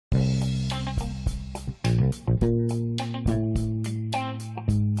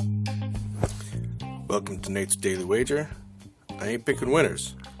Welcome to Nate's Daily Wager. I ain't picking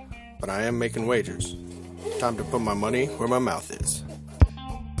winners, but I am making wagers. Time to put my money where my mouth is.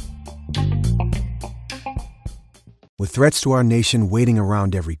 With threats to our nation waiting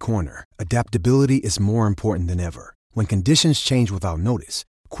around every corner, adaptability is more important than ever. When conditions change without notice,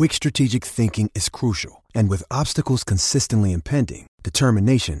 quick strategic thinking is crucial. And with obstacles consistently impending,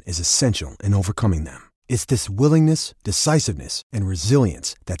 determination is essential in overcoming them. It's this willingness, decisiveness, and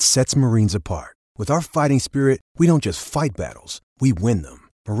resilience that sets Marines apart. With our fighting spirit, we don't just fight battles, we win them.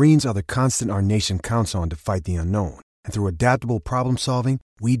 Marines are the constant our nation counts on to fight the unknown. And through adaptable problem solving,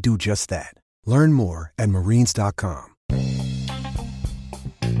 we do just that. Learn more at marines.com.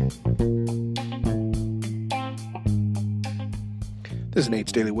 This is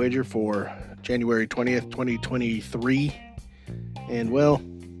Nate's Daily Wager for January 20th, 2023. And, well,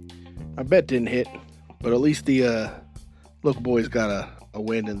 my bet didn't hit, but at least the local boys got a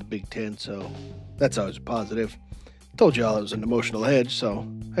win in the Big Ten, so that's always a positive. Told y'all it was an emotional hedge, so,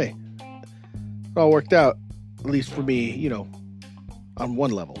 hey, it all worked out, at least for me, on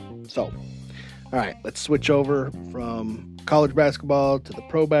one level. So, all right, let's switch over from college basketball to the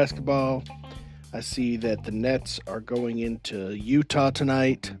pro basketball. I see that the Nets are going into Utah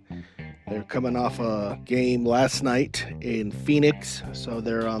tonight. They're coming off a game last night in Phoenix, so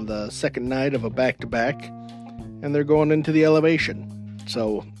they're on the second night of a back-to-back, and they're going into the elevation.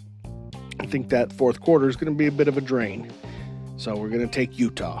 So I think that fourth quarter is going to be a bit of a drain. So we're going to take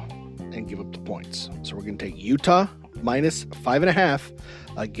Utah and give up the points. So we're going to take Utah minus 5.5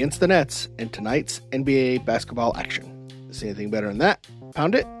 against the Nets in tonight's NBA basketball action. See anything better than that?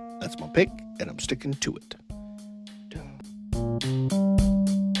 Pound it. That's my pick, and I'm sticking to it.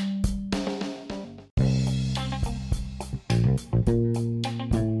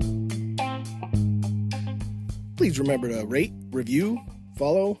 Please remember to rate, review,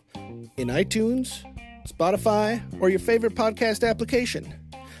 follow in iTunes, Spotify, or your favorite podcast application.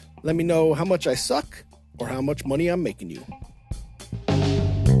 Let me know how much I suck or how much money I'm making you.